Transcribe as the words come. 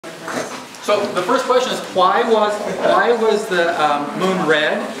So the first question is, why was the moon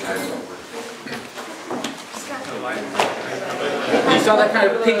red? You saw that kind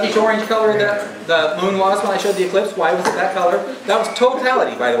of pinkish orange color that the moon was when I showed the eclipse? Why was it that color? That was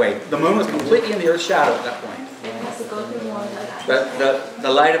totality, by the way. The moon was completely in the Earth's shadow at that point. The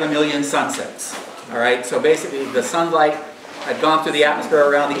light of a million sunsets. All right, so basically the sunlight had gone through the atmosphere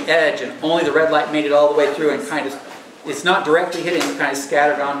around the edge, and only the red light made it all the way through, and kind of, it's not directly hitting, but kind of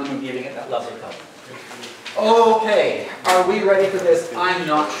scattered on and giving it that lovely color. Okay, are we ready for this? I'm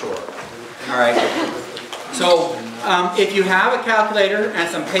not sure. All right. So if you have a calculator and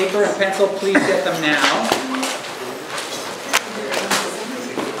some paper and pencil, please get them now.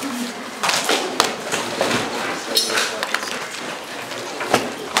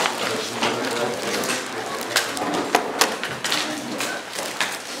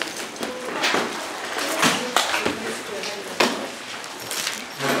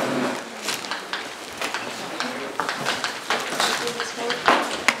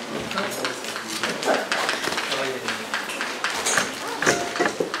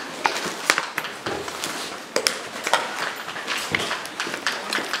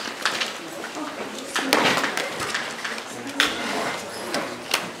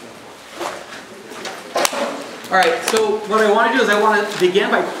 Alright, so what I want to do is I want to begin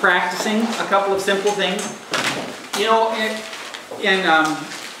by practicing a couple of simple things. You know, in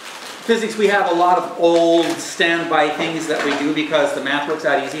physics we have a lot of old standby things that we do because the math works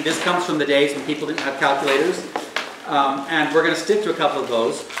out easy. This comes from the days when people didn't have calculators. And we're going to stick to a couple of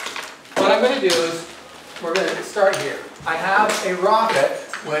those. What I'm going to do is, we're going to start here. I have a rocket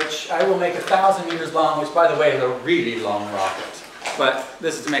which I will make 1,000 meters long, which by the way is a really long rocket. But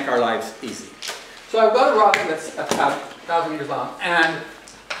this is to make our lives easy. So I've got a rocket that's about 1,000 meters long, and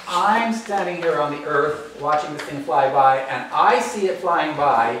I'm standing here on the Earth watching this thing fly by, and I see it flying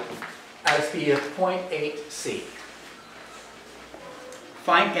by at a speed of 0.8 c.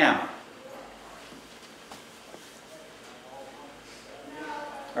 Find gamma.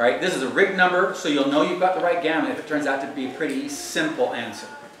 All right, this is a rigged number, so you'll know you've got the right gamma if it turns out to be a pretty simple answer.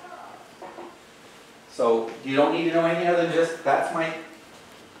 So you don't need to know anything other than just, that's my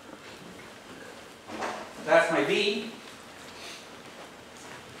V.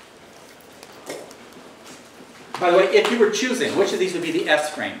 By the way, if you were choosing, which of these would be the S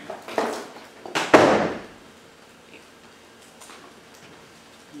frame?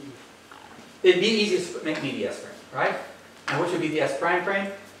 It'd be easiest to make me the S frame, right? And which would be the S prime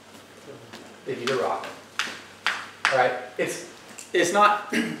frame? It'd be the rocket. All right? It's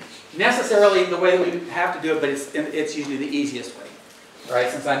not necessarily the way that we have to do it, but it's usually the easiest way. All right?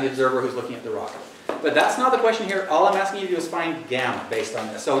 Since I'm the observer who's looking at the rocket. But that's not the question here. All I'm asking you to do is find gamma based on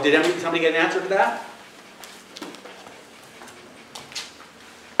this. So did somebody get an answer for that?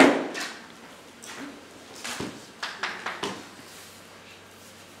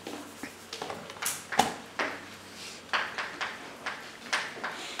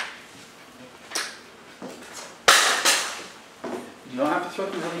 You don't have to throw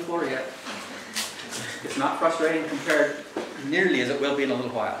things on the floor yet. It's not frustrating compared nearly as it will be in a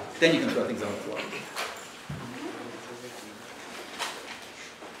little while. Then you can throw things on the floor.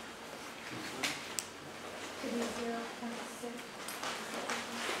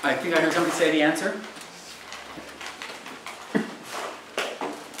 I think I heard somebody say the answer.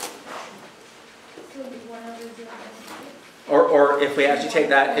 Or if we actually take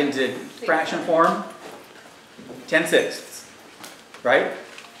that into fraction form, 10/6, right?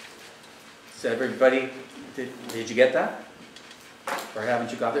 So everybody, did you get that? Or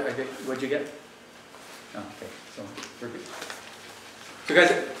haven't you got it? What'd you get? Oh, okay, so we're good. So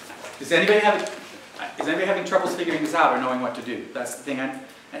guys, is anybody having troubles figuring this out or knowing what to do? That's the thing.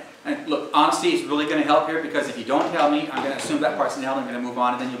 And look, honesty is really going to help here, because if you don't tell me, I'm going to assume that part's nailed, I'm going to move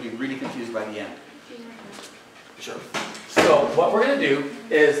on, and then you'll be really confused by the end. Sure. So what we're going to do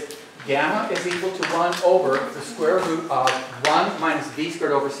is gamma is equal to 1 over the square root of 1 minus v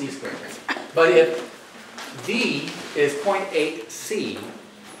squared over c squared. But if v is 0.8 c,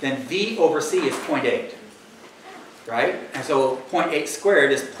 then v over c is 0.8. Right? And so 0.8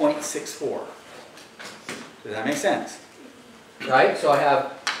 squared is 0.64. Does that make sense? Right? So I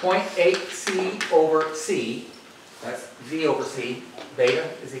have 0.8 c over c, that's v over c, beta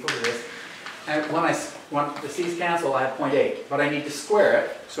is equal to this. And when the c's cancel, I have 0.8. But I need to square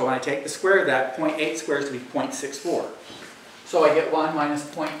it, so when I take the square of that, 0.8 squares to be 0.64. So I get 1 minus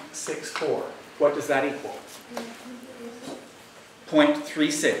 0.64. What does that equal?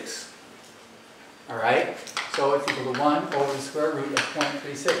 0.36. Alright? So it's equal to 1 over the square root of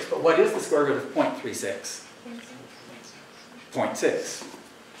 0.36. But what is the square root of 0.36? 0.6.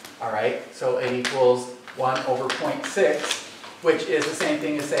 All right, so it equals 1 over 0.6, which is the same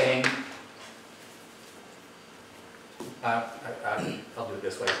thing as saying, I'll do it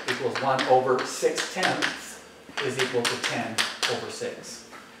this way, equals 1 over 6/10 is equal to 10 over 6.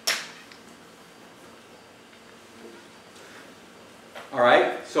 All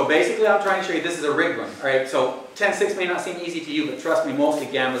right, so basically I'm trying to show you this is a rigged one. All right, so 10/6 may not seem easy to you, but trust me, mostly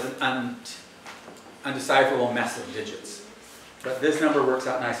gamma is an undecipherable mess of digits. But this number works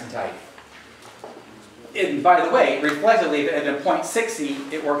out nice and tight. And by the way, reflectively, if it had been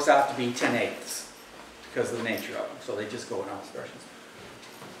 0.6e, it works out to be 10/8 because of the nature of them. So they just go in opposite directions.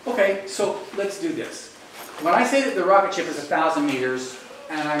 Okay, so let's do this. When I say that the rocket ship is 1,000 meters,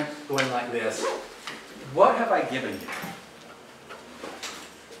 and I'm going like this, what have I given you?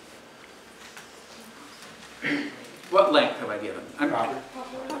 What length have I given?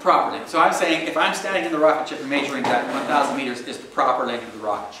 Proper length. So I'm saying if I'm standing in the rocket ship and measuring that 1,000 meters is the proper length of the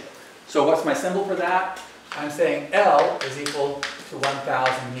rocket ship. So what's my symbol for that? I'm saying L is equal to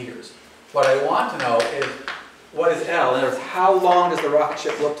 1,000 meters. What I want to know is what is L? In other words, how long does the rocket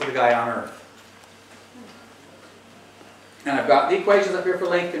ship look to the guy on Earth? And I've got the equations up here for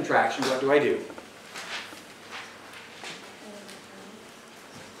length contraction. What do I do?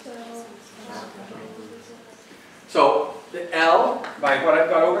 So the L, by what I've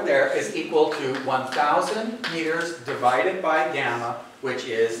got over there, is equal to 1,000 meters divided by gamma, which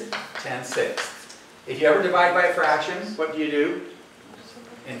is 10/6. If you ever divide by a fraction, what do?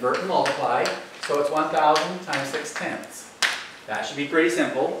 Invert and multiply. So it's 1,000 times 6/10. That should be pretty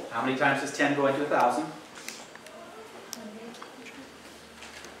simple. How many times does 10 go into 1,000?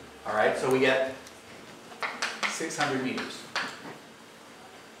 All right, so we get 600 meters.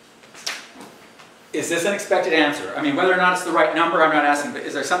 Is this an expected answer? I mean, whether or not it's the right number, I'm not asking, but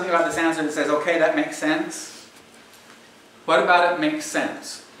is there something about this answer that says, okay, that makes sense? What about it makes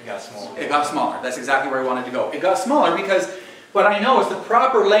sense? It got smaller. It got smaller. That's exactly where I wanted to go. It got smaller because what I know is the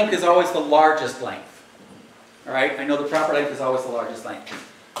proper length is always the largest length. All right? I know the proper length is always the largest length.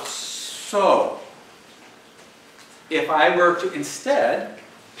 So, if I were to instead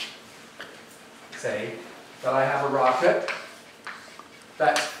say that I have a rocket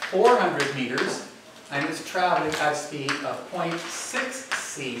that's 400 meters and it's traveling at a speed of 0.6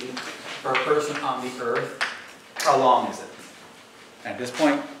 c per person on the Earth, how long is it? At this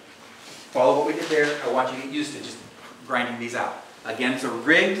point, follow what we did there. I want you to get used to just grinding these out. Again, it's a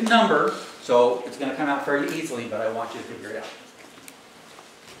rigged number, so it's going to come out fairly easily, but I want you to figure it out.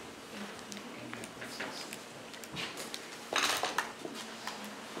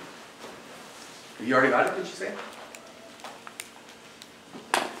 You already got it, did you say?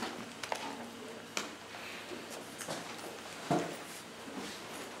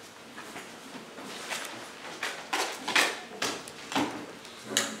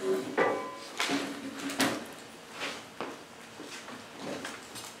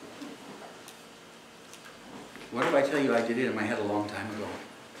 What if I tell you I did it in my head a long time ago?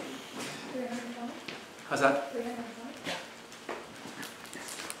 320. How's that? 320.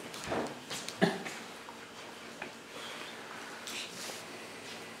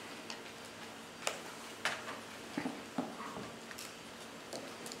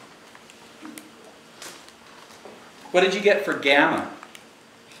 What did you get for gamma?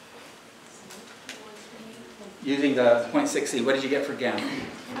 Using the 0.6c, what did you get for gamma?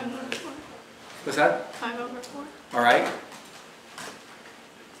 5 over 4. What's that? 5 over 4. All right.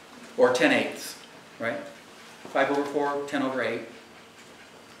 Or 10/8, right? 5 over 4, 10 over 8.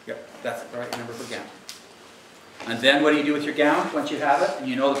 Yep, that's the right number for gamma. And then what do you do with your gamma once you have it and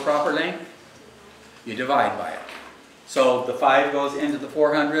you know the proper length? You divide by it. So the 5 goes into the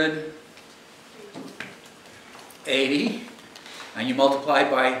 400, 80, and you multiply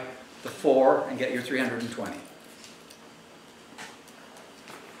by the 4 and get your 320.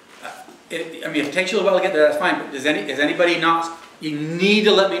 I mean, if it takes you a while to get there, that's fine, but is anybody not, you need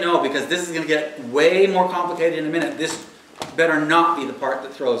to let me know because this is going to get way more complicated in a minute. This better not be the part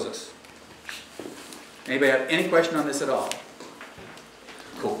that throws us. Anybody have any question on this at all?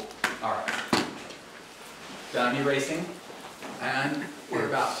 Cool. All right. Done erasing, and we're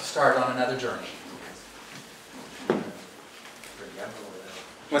about to start on another journey.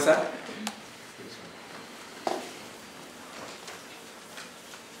 What's that?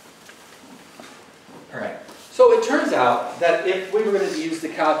 All right. So it turns out that if we were going to use the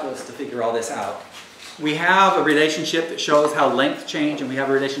calculus to figure all this out, we have a relationship that shows how length change, and we have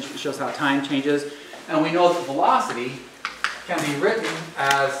a relationship that shows how time changes, and we know that velocity can be written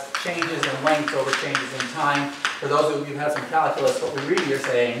as changes in length over changes in time. For those of you who have some calculus, what we really are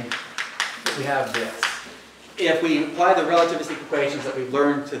saying is we have this. if we apply the relativistic equations that we've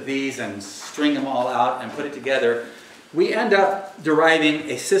learned to these and string them all out and put it together, we end up deriving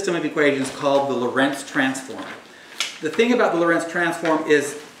a system of equations called the Lorentz transform. The thing about the Lorentz transform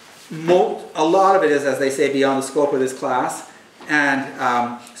is a lot of it is, as they say, beyond the scope of this class.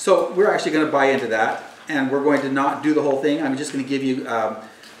 And so we're actually going to buy into that. And we're going to not do the whole thing. I'm just going to give you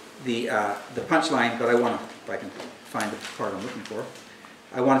the punchline, but I want to, if I can find the part I'm looking for,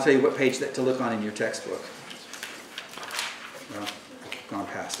 I want to tell you what page to look on in your textbook. Well, I've gone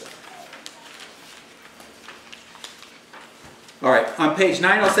past it. All right, on page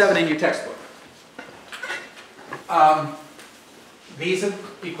 907 in your textbook. These are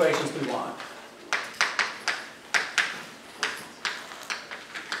the equations we want.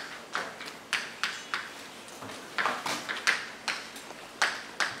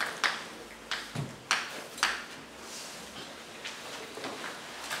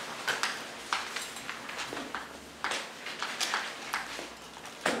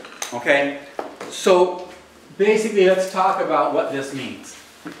 Okay, so basically let's talk about what this means.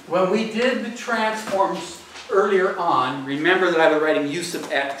 When we did the transforms earlier on, remember that I was writing use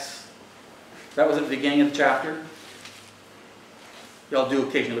of x. That was at the beginning of the chapter. Y'all do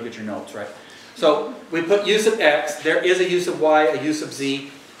occasionally look at your notes, right? So we put use of x, there is a use of y, a use of z.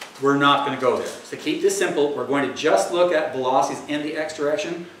 We're not going to go there. So to keep this simple, we're going to just look at velocities in the x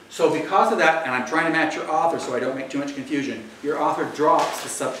direction. So because of that, and I'm trying to match your author so I don't make too much confusion, your author drops the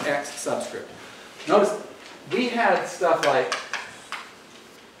sub x subscript. Notice, we had stuff like,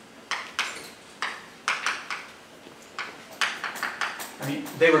 I mean,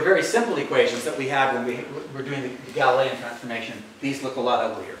 they were very simple equations that we had when we were doing the Galilean transformation. These look a lot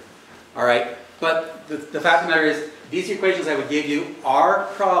uglier. All right? But the fact of the matter is, these equations I would give you, our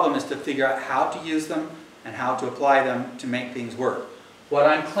problem is to figure out how to use them and how to apply them to make things work. What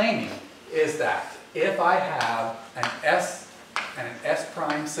I'm claiming is that if I have an S and an S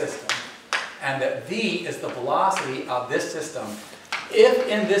prime system, and that V is the velocity of this system, if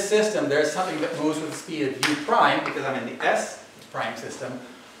in this system there's something that moves with the speed of U prime, because I'm in the S prime system,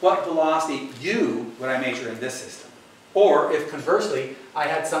 what velocity U would I measure in this system? Or if conversely, I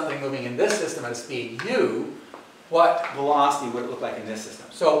had something moving in this system at a speed U, what velocity would it look like in this system?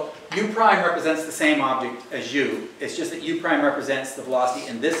 So U prime represents the same object as U. It's just that U prime represents the velocity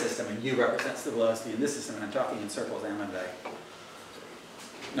in this system and U represents the velocity in this system. And I'm talking in circles, am I?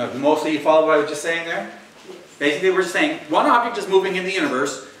 No, mostly you follow what I was just saying there? Basically we're just saying one object is moving in the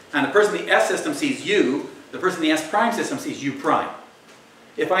universe and the person in the S system sees U, the person in the S prime system sees U prime.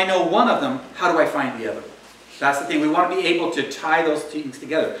 If I know one of them, how do I find the other? That's the thing. We want to be able to tie those things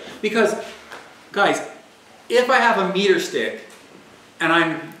together. Because, guys, if I have a meter stick and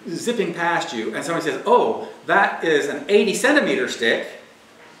I'm zipping past you and somebody says, oh, that is an 80 centimeter stick,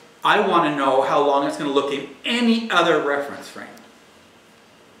 I want to know how long it's going to look in any other reference frame.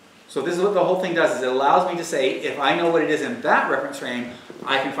 So this is what the whole thing does, is it allows me to say, if I know what it is in that reference frame,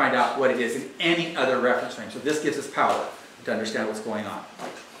 I can find out what it is in any other reference frame. So this gives us power to understand what's going on.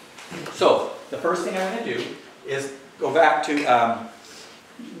 So the first thing I'm going to do is go back to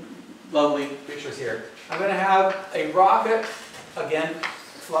lovely pictures here. I'm going to have a rocket, again,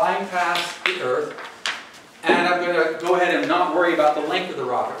 flying past the Earth, and I'm going to go ahead and not worry about the length of the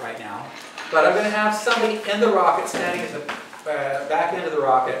rocket right now, but I'm going to have somebody in the rocket standing at the back end of the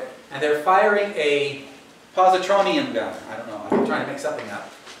rocket, and they're firing a positronium gun. I don't know, I'm trying to make something up.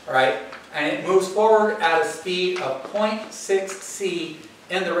 All right? And it moves forward at a speed of 0.6 c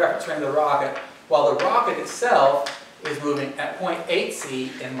in the reference frame of the rocket, while the rocket itself is moving at 0.8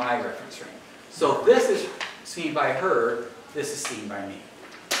 c in my reference frame. So this is seen by her, this is seen by me.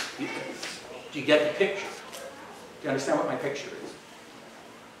 Do you get the picture? Do you understand what my picture is?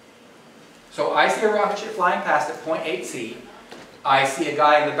 So I see a rocket ship flying past at 0.8 c. I see a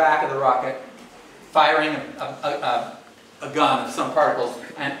guy in the back of the rocket firing a gun of some particles,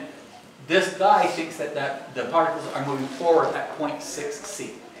 and this guy thinks that the particles are moving forward at 0.6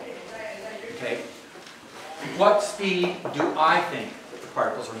 c. Okay? What speed do I think that the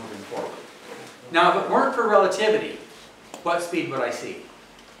particles are moving forward? Now, if it weren't for relativity, what speed would I see?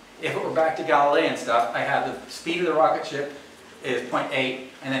 If it were back to Galilean stuff, I have the speed of the rocket ship is 0.8,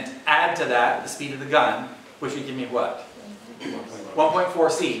 and then to add to that the speed of the gun, which would give me what?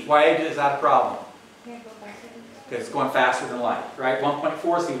 1.4 c. Why is that a problem? Because it's going faster than light, right?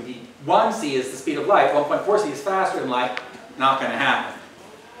 1.4 c would be, 1 c is the speed of light, 1.4 c is faster than light, not going to happen.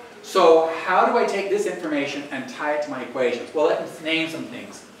 So how do I take this information and tie it to my equations? Well, let's name some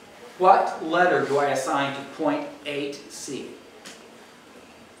things. What letter do I assign to 0.8 c?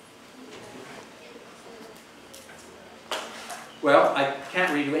 Well, I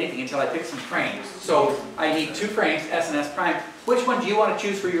can't really do anything until I pick some frames. So I need two frames, S and S prime. Which one do you want to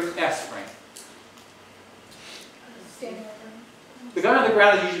choose for your S frame? Standing over. The guy on the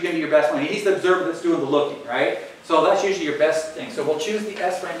ground is usually going to be your best one. He's the observer that's doing the looking, right? So that's usually your best thing. So we'll choose the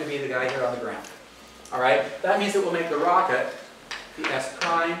S frame to be the guy here on the ground. All right? That means that we'll make the rocket the S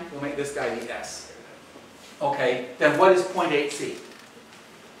prime. We'll make this guy the S. Okay, then what is 0.8c?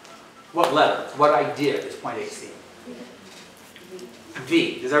 What letter? What idea is 0.8c?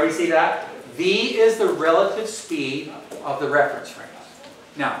 V. Does everybody see that? V is the relative speed of the reference frame.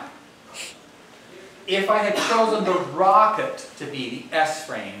 Now, if I had chosen the rocket to be the S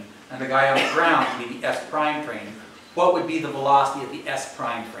frame and the guy on the ground to be the S prime frame, what would be the velocity of the S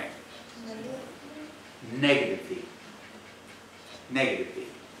prime frame? Negative V. Negative V.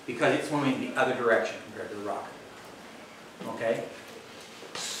 Because it's moving the other direction compared to the rocket. Okay?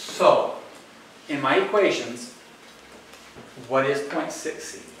 So, in my equations, what is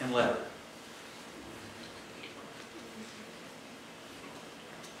 0.6c in letter?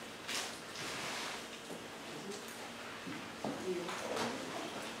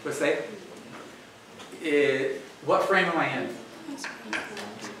 What's that? What frame am I in?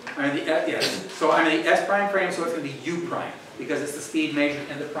 I'm in the yes. So I'm in the S prime frame, so it's going to be U prime because it's the speed measured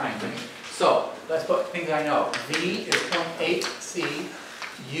in the prime frame. So let's put things I know. V is 0.8c.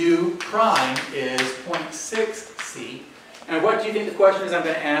 U prime is 0.6c. And what do you think the question is I'm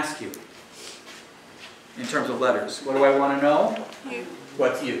going to ask you? In terms of letters. What do I want to know? U.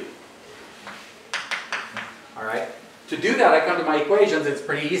 What's U? All right. To do that, I come to my equations. It's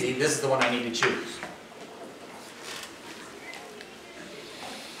pretty easy. This is the one I need to choose.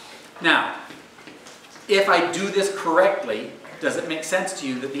 Now, if I do this correctly, does it make sense to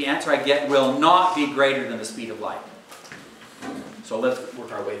you that the answer I get will not be greater than the speed of light? So let's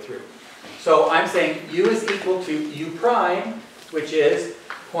work our way through. So I'm saying U is equal to U prime, which is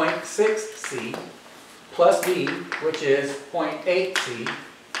 0.6c, plus V, which is 0.8c,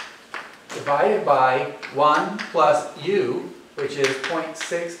 divided by 1 plus U, which is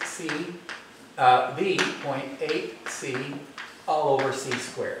 0.6c, V, 0.8c, all over c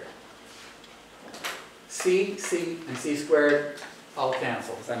squared. C, and c squared all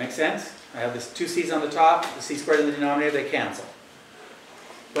cancel. Does that make sense? I have this two c's on the top, the c squared in the denominator, they cancel.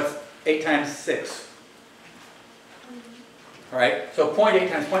 What's 8 times 6? All right, so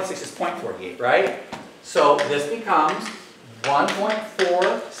 0.8 times 0.6 is 0.48, right? So this becomes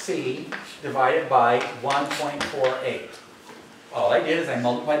 1.4c divided by 1.48. All I did is I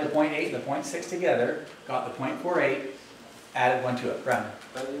multiplied the 0.8 and the 0.6 together, got the 0.48, added 1 to it. Brandon.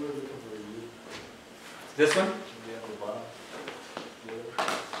 This one?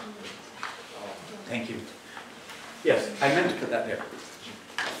 Thank you. Yes, I meant to put that there.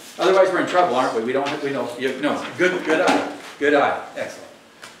 Otherwise, we're in trouble, aren't we? We know. No, good eye. Good eye. Excellent.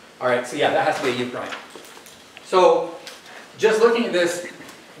 All right, so yeah, that has to be a U prime. So, just looking at this,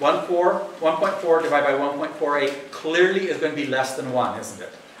 1.4 divided by 1.48 clearly is going to be less than 1, isn't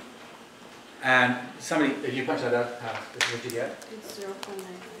it? And somebody, did you punch that out? This is what you get? It's 0.95.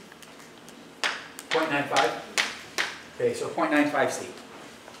 0.95? Okay, so 0.95c.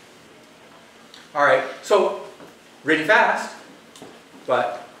 All right, so really fast,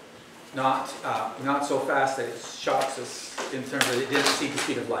 but not so fast that it shocks us in terms of it didn't exceed the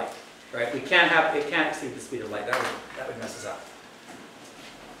speed of light, right? It can't exceed the speed of light. That would mess us up.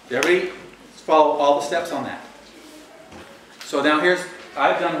 Did everybody follow all the steps on that? So now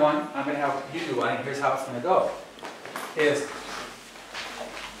I've done one. I'm going to have you do one, and here's how it's going to go.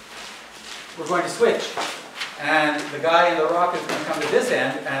 We're going to switch, and the guy in the rocket is going to come to this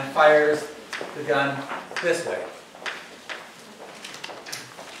end and fires the gun this way.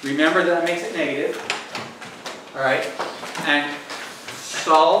 Remember that makes it negative. All right, and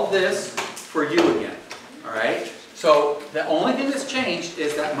solve this for U again. All right. So the only thing that's changed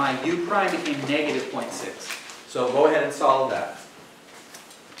is that my U prime became negative 0.6. So go ahead and solve that.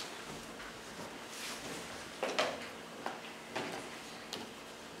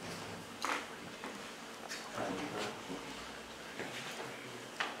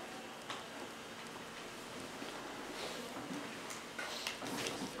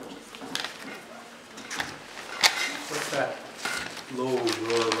 What's that low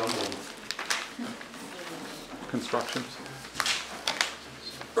roar rumble? Constructions.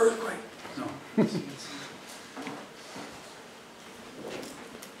 Earthquake. No.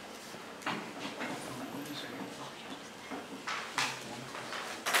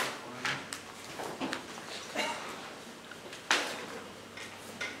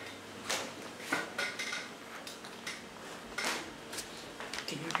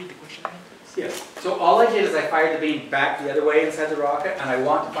 Can you repeat the question again, please? Yes. So all I did is I fired the beam back the other way inside the rocket, and I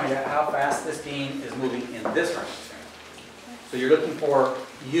want to find out how fast this beam is moving in this direction. So you're looking for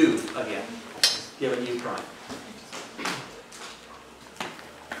u again. Give it u prime.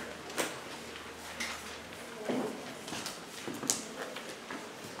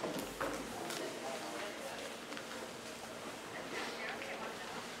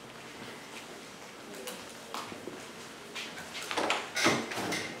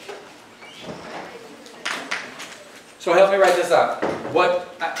 So help me write this up.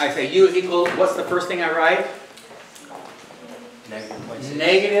 What I say u is equal, what's the first thing I write?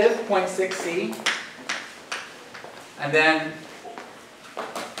 Negative 0.6 c. And then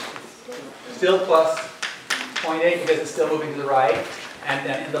still plus 0.8 because it's still moving to the right. And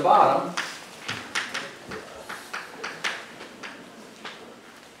then in the bottom,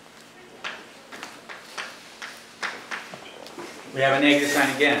 we have a negative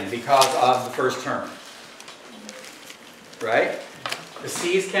sign again because of the first term. Right? The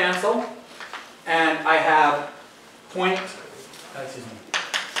c's cancel, and I have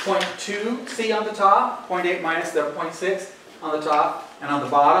 0.2 c on the top, 0.8 minus the 0.6 on the top, and on the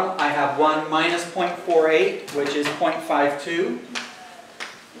bottom I have 1 minus 0.48, which is 0.52,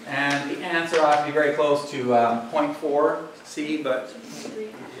 and the answer ought to be very close to 0.4 c, but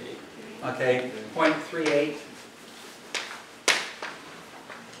okay, 0.38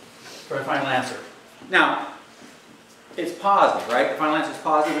 for the final answer. Now, it's positive, right? The final answer is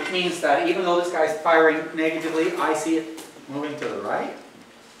positive, which means that even though this guy's firing negatively, I see it moving to the right.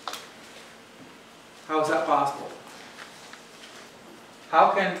 How is that possible?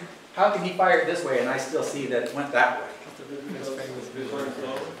 How can he fire it this way and I still see that it went that way?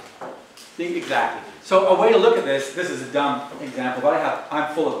 Exactly. So a way to look at this is a dumb example, but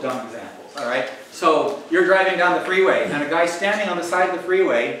I'm full of dumb examples, all right? So you're driving down the freeway and a guy standing on the side of the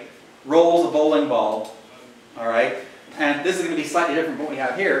freeway rolls a bowling ball, all right? And this is going to be slightly different from what we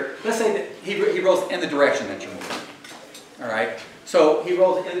have here. Let's say that he rolls in the direction that you're moving. All right? So he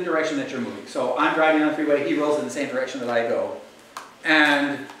rolls in the direction that you're moving. So I'm driving on the freeway, he rolls in the same direction that I go.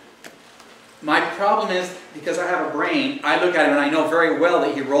 And my problem is, because I have a brain, I look at him and I know very well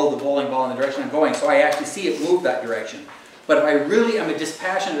that he rolled the bowling ball in the direction I'm going, so I actually see it move that direction. But if I really am a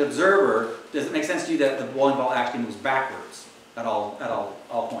dispassionate observer, does it make sense to you that the bowling ball actually moves backwards at all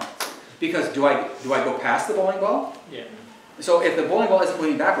points? Because do I go past the bowling ball? Yeah. So if the bowling ball isn't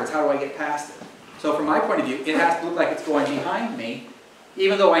moving backwards, how do I get past it? So from my point of view, it has to look like it's going behind me.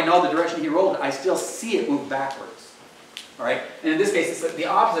 Even though I know the direction he rolled it, I still see it move backwards. All right? And in this case, it's the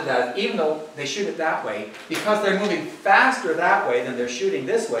opposite of that. Even though they shoot it that way, because they're moving faster that way than they're shooting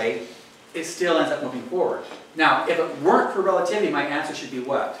this way, it still ends up moving forward. Now, if it weren't for relativity, my answer should be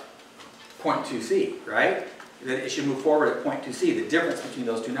what? 0.2c, right? That it should move forward at 0.2c, the difference between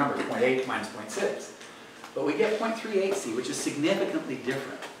those two numbers, 0.8 minus 0.6. But we get 0.38c, which is significantly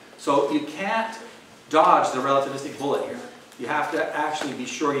different. So you can't dodge the relativistic bullet here. You have to actually be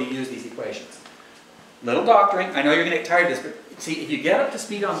sure you use these equations. Little doctoring, I know you're going to get tired of this, but see, if you get up to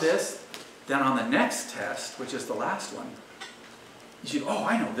speed on this, then on the next test, which is the last one, you should, oh,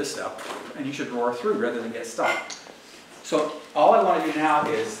 I know this stuff, and you should roar through rather than get stuck. So all I want to do now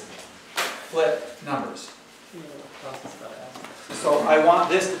is flip numbers. So I want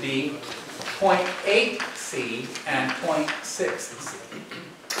this to be 0.8c and 0.6c.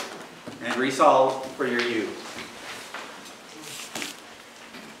 And resolve for your u.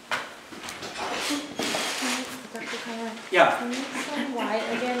 Dr. Conrad, Yeah. can you explain why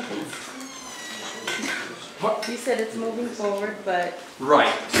again? What? You said it's moving forward, but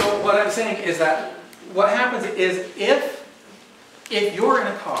Right. So what I'm saying is that what happens is if you're in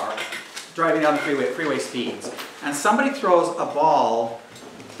a car driving down the freeway at freeway speeds and somebody throws a ball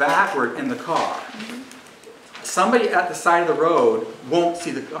backward in the car, somebody at the side of the road won't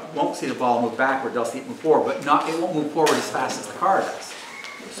see the ball move backward. They'll see it move forward, but it won't move forward as fast as the car does.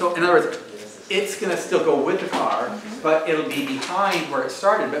 So in other words, it's going to still go with the car, but it'll be behind where it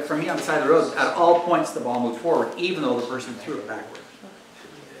started. But for me on the side of the road, at all points the ball moved forward, even though the person threw it backward.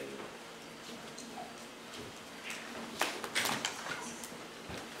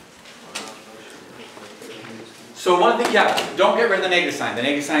 So one thing, yeah, don't get rid of the negative sign. The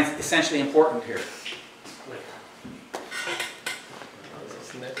negative sign is essentially important here.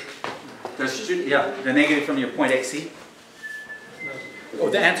 The negative from your 0.8c. Oh,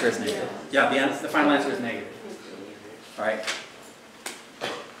 the answer is negative. Yeah, the final answer is negative. All right.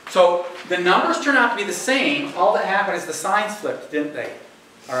 So the numbers turn out to be the same. All that happened is the signs flipped, didn't they?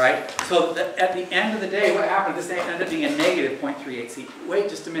 All right. So at the end of the day, what happened? This ended up being a negative 0.38c. Wait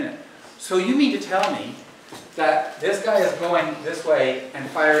just a minute. So you mean to tell me that this guy is going this way and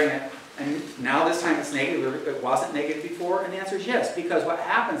firing it, and now this time it's negative, it wasn't negative before, and the answer is yes, because what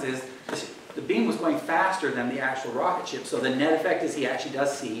happens is the beam was going faster than the actual rocket ship, so the net effect is he actually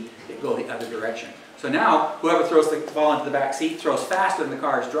does see it go the other direction. So now, whoever throws the ball into the back seat throws faster than the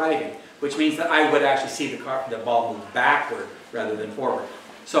car is driving, which means that I would actually see the ball move backward rather than forward.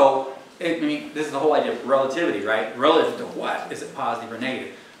 So, I mean, this is the whole idea of relativity, right? Relative to what? Is it positive or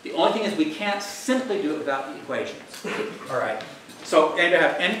negative? The only thing is we can't simply do it without the equations. All right. So, anybody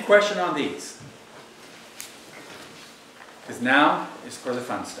have any question on these? Because now is for the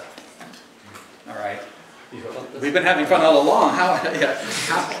fun stuff. All right. We've been having fun all along. How can it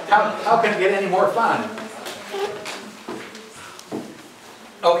get any more fun?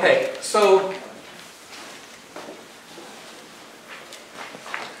 Okay, so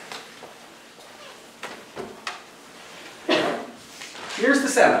here's the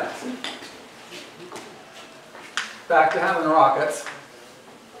setup. Back to having rockets.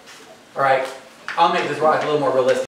 All right, I'll make this rocket a little more realistic.